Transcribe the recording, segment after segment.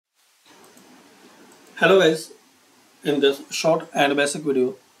Hello guys, in this short and basic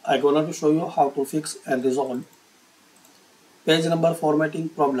video, I'm going to show you how to fix and resolve page number formatting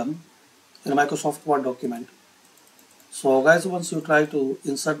problem in Microsoft Word document. So guys, once you try to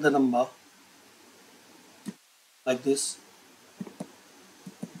insert the number like this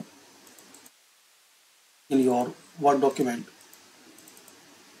in your Word document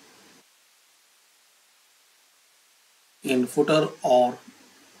in footer or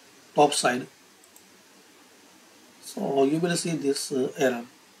top side, so you will see this error.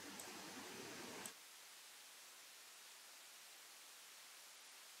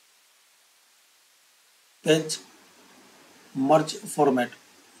 Page merge format.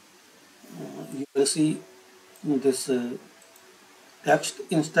 You will see this text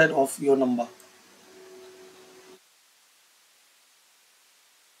instead of your number.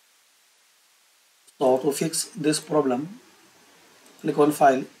 So to fix this problem, click on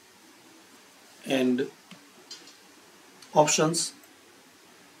File and Options.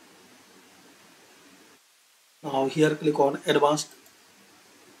 Now here click on Advanced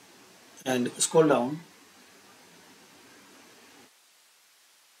and scroll down.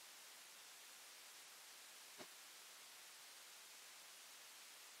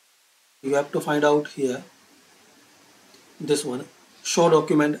 You have to find out here this one, Show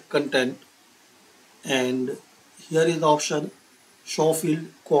Document Content, and here is the option Show Field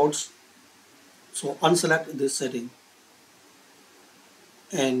Codes. So unselect this setting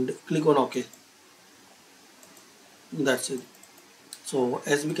and click on OK. That's it. So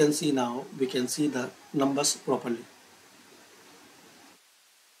as we can see now, we can see the numbers properly.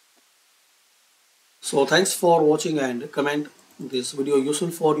 So thanks for watching and comment this video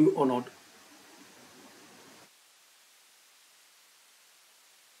useful for you or not.